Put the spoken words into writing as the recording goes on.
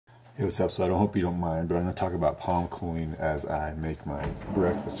Hey, what's up? So I don't hope you don't mind, but I'm going to talk about palm cooling as I make my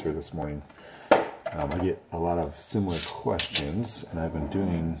breakfast here this morning. I get a lot of similar questions, and I've been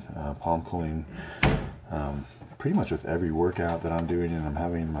doing palm cooling pretty much with every workout that I'm doing, and I'm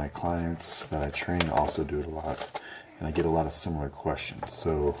having my clients that I train also do it a lot, and I get a lot of similar questions.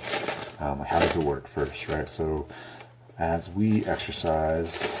 So how does it work first, right? So as we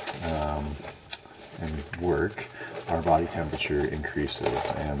exercise and work, our body temperature increases,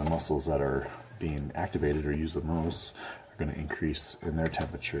 and the muscles that are being activated or used the most are going to increase in their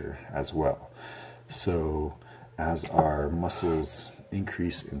temperature as well. So as our muscles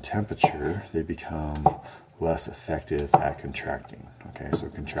increase in temperature, they become less effective at contracting. Okay, so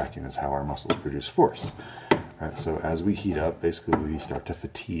contracting is how our muscles produce force. Right, so as we heat up, basically we start to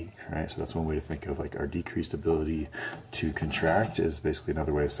fatigue, right? So that's one way to think of like our decreased ability to contract is basically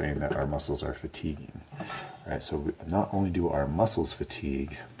another way of saying that our muscles are fatiguing. Right, so not only do our muscles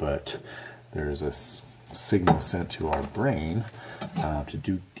fatigue, but there is a signal sent to our brain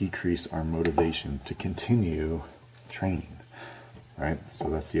to decrease our motivation to continue training. Right, so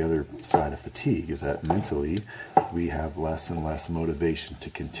that's the other side of fatigue, is that mentally we have less and less motivation to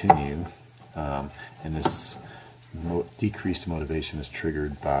continue, and this decreased motivation is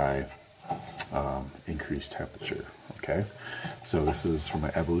triggered by increased temperature. Okay, so this is, from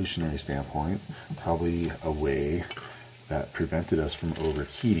an evolutionary standpoint, probably a way that prevented us from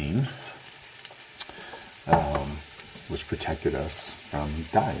overheating, which protected us from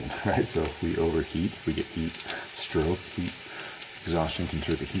dying, right? So if we overheat, we get heat stroke. Heat exhaustion can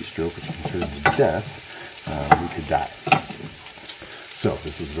turn to heat stroke, which can turn to death. We could die. So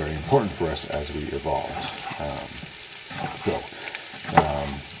this is very important for us as we evolved.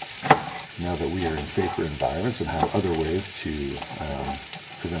 Now that we are in safer environments and have other ways to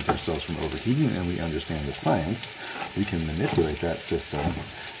prevent ourselves from overheating, and we understand the science, we can manipulate that system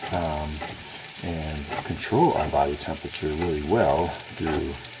and control our body temperature really well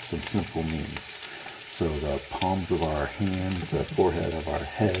through some simple means. So the palms of our hands, the forehead of our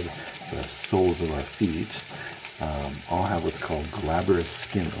head, the soles of our feet all have what's called glabrous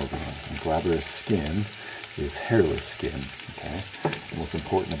skin over them. And glabrous skin is hairless skin. Okay? And what's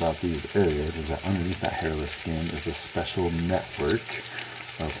important about these areas is that underneath that hairless skin is a special network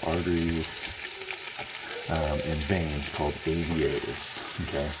of arteries and veins called AVAs.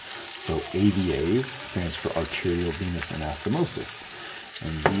 Okay? So AVAs stands for arterial venous anastomosis.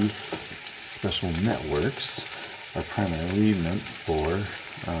 And these special networks are primarily meant for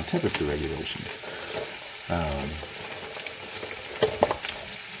temperature regulation.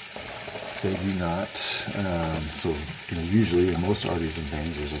 They do not, usually in most arteries and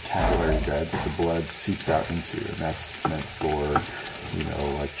veins there's a capillary bed that the blood seeps out into, and that's meant for,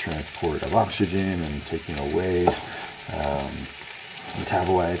 like transport of oxygen and taking away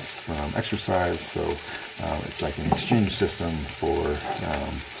metabolites from exercise. So it's like an exchange system for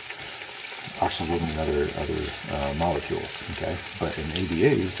oxygen and other molecules. Okay, but in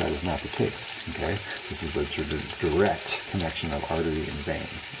AVAs that is not the case. Okay, this is a direct connection of artery and vein.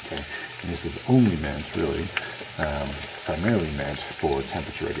 Okay, and this is only meant, really, primarily meant for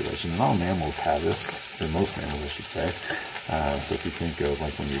temperature regulation. And all mammals have this, or most mammals, I should say. So if you think of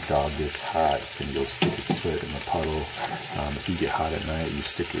like when your dog gets hot, it's going to go stick its foot in the puddle. If you get hot at night, you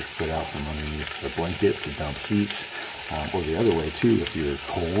stick your foot out from underneath the blanket to dump heat. Or the other way too, if you're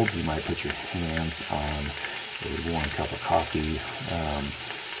cold, you might put your hands on a warm cup of coffee.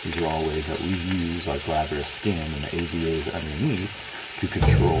 These are all ways that we use our glabrous skin and the AVAs underneath to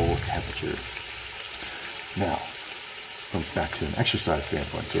control temperature. Now, back to an exercise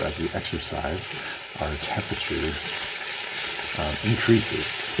standpoint. So as we exercise, our temperature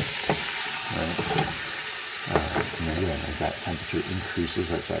increases. Right? And again, as that temperature increases,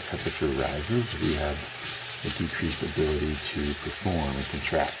 as that temperature rises, we have a decreased ability to perform and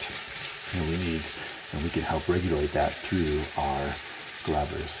contract. And we can help regulate that through our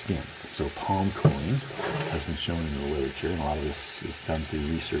glabrous skin. So palm cooling has been shown in the literature, and a lot of this is done through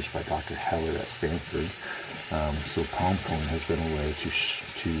research by Dr. Heller at Stanford. So palm cooling has been a way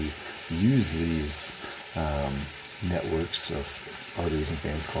to use these networks of arteries and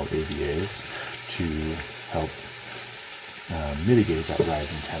veins called AVAs to help mitigate that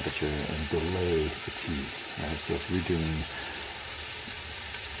rise in temperature and delay fatigue. Right? So if you're doing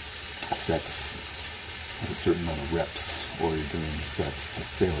sets with a certain amount of reps, or you're doing sets to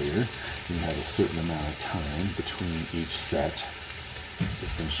failure, you have a certain amount of time between each set.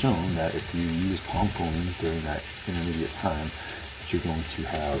 It's been shown that if you use palm cooling during that intermediate time, that you're going to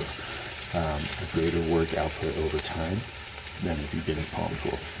have a greater work output over time than if you didn't palm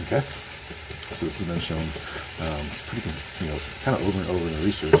cool. Okay? So this has been shown pretty, kind of over and over in the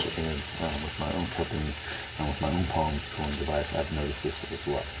research, and with my own company, with my own palm cooling device, I've noticed this as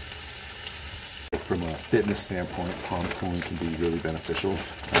well. From a fitness standpoint, palm cooling can be really beneficial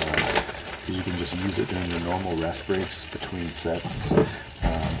because you can just use it during your normal rest breaks between sets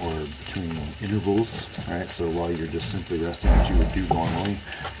or between intervals. Right, so while you're just simply resting, what you would do normally,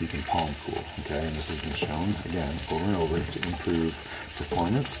 you can palm cool. Okay, and this has been shown again over and over to improve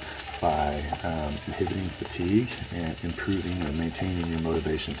performance by inhibiting fatigue and improving or maintaining your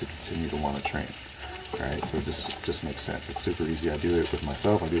motivation to continue to want to train. All right, so it just makes sense. It's super easy. I do it with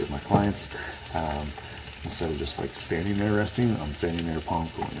myself. I do it with my clients. Instead of just like standing there resting, I'm standing there palm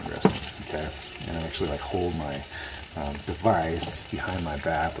cooling and resting. Okay, and I actually like hold my device behind my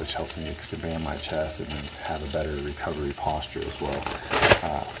back, which helps me expand my chest and then have a better recovery posture as well.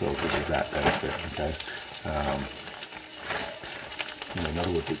 So it gives you that benefit. Okay.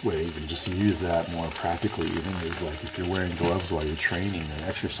 Another way you can just use that more practically even is like if you're wearing gloves while you're training and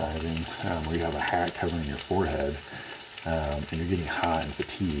exercising, where you have a hat covering your forehead, and you're getting hot and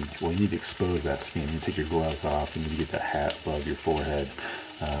fatigued. Well, you need to expose that skin. You take your gloves off, you need to get that hat above your forehead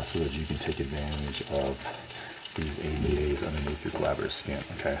so that you can take advantage of these AVAs underneath your glabrous skin.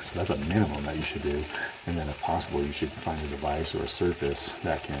 Okay, so that's a minimum that you should do, and then if possible, you should find a device or a surface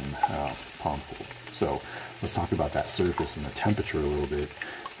that can palm cool. So let's talk about that surface and the temperature a little bit.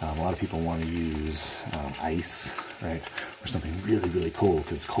 A lot of people want to use ice, right, or something really, really cold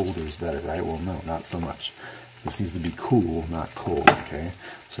because colder is better, right? Well, no, not so much. This needs to be cool, not cold, okay?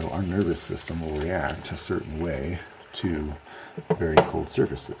 So our nervous system will react a certain way to very cold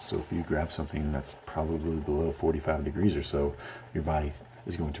surfaces. So if you grab something that's probably below 45 degrees or so, your body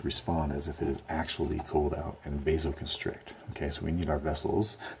is going to respond as if it is actually cold out and vasoconstrict. Okay, so we need our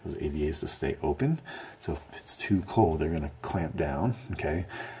vessels, those AVAs, to stay open. So if it's too cold, they're going to clamp down, okay,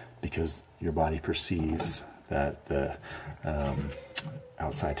 because your body perceives that the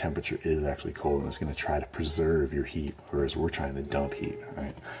outside temperature is actually cold and it's going to try to preserve your heat, whereas we're trying to dump heat,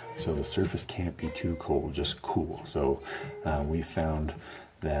 right? So the surface can't be too cold, just cool. So we found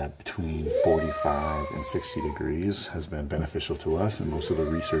that between 45 and 60 degrees has been beneficial to us, and most of the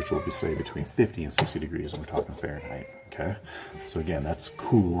research will be say between 50 and 60 degrees when we're talking Fahrenheit. Okay, so again, that's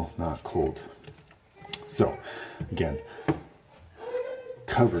cool, not cold. So again,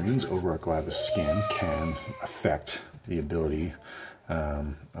 coverings over our glabrous skin can affect the ability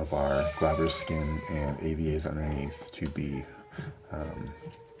of our glabrous skin and AVAs underneath to be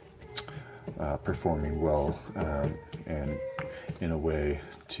performing well and in a way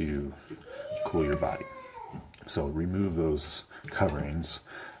to cool your body. So remove those coverings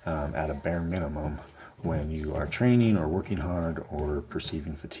at a bare minimum when you are training or working hard or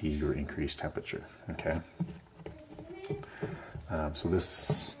perceiving fatigue or increased temperature. Okay. So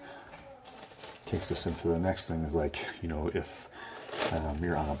this takes us into the next thing is like, if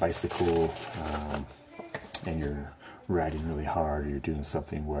you're on a bicycle and you're riding really hard, or you're doing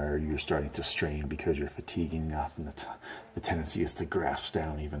something where you're starting to strain because you're fatiguing enough, and the tendency is to grasp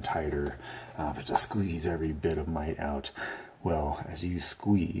down even tighter, to squeeze every bit of might out. Well, as you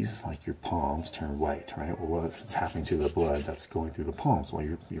squeeze, like your palms turn white, right? Well, what's happening to the blood that's going through the palms? Well,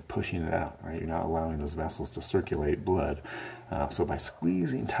 you're pushing it out, right? You're not allowing those vessels to circulate blood. So by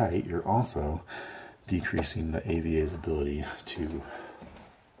squeezing tight, you're also decreasing the AVA's ability to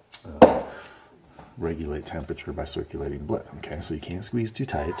regulate temperature by circulating blood. Okay, so you can't squeeze too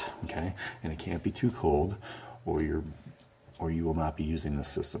tight, okay, and it can't be too cold, or you will not be using the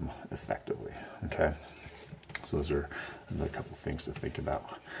system effectively. Okay, so those are another couple things to think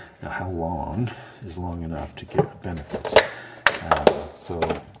about. Now, how long is long enough to get a benefit? So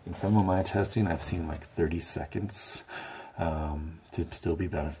in some of my testing, I've seen like 30 seconds to still be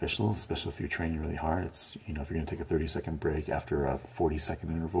beneficial, especially if you're training really hard. It's, if you're going to take a 30-second break after a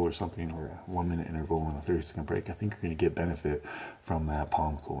 40-second interval or something, or a 1-minute interval and a 30-second break, I think you're going to get benefit from that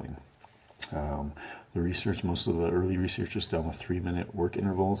palm cooling. The research, most of the early research is done with 3-minute work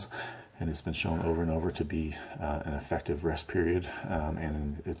intervals, and it's been shown over and over to be an effective rest period,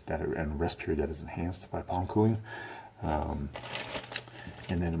 and a rest period that is enhanced by palm cooling.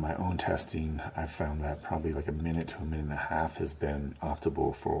 And then in my own testing, I've found that probably like 1 minute to 1.5 minutes has been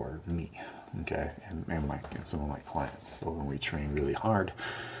optimal for me, okay, and some of my clients. So when we train really hard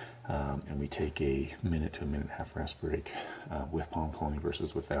and we take a 1 minute to 1.5 minute rest break with palm cooling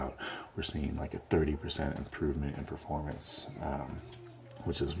versus without, we're seeing like a 30% improvement in performance,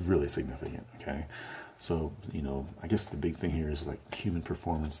 which is really significant. Okay, so I guess the big thing here is like human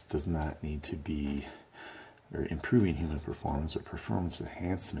performance does not need to be, or improving human performance or performance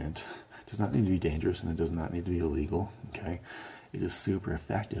enhancement does not need to be dangerous, and it does not need to be illegal. Okay, it is super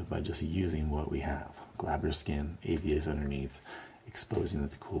effective by just using what we have. Glabrous skin, AVAs underneath, exposing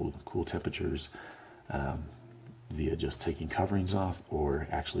it to cool temperatures via just taking coverings off or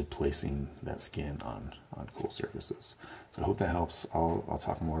actually placing that skin on cool surfaces. So I hope that helps. I'll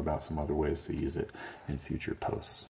talk more about some other ways to use it in future posts.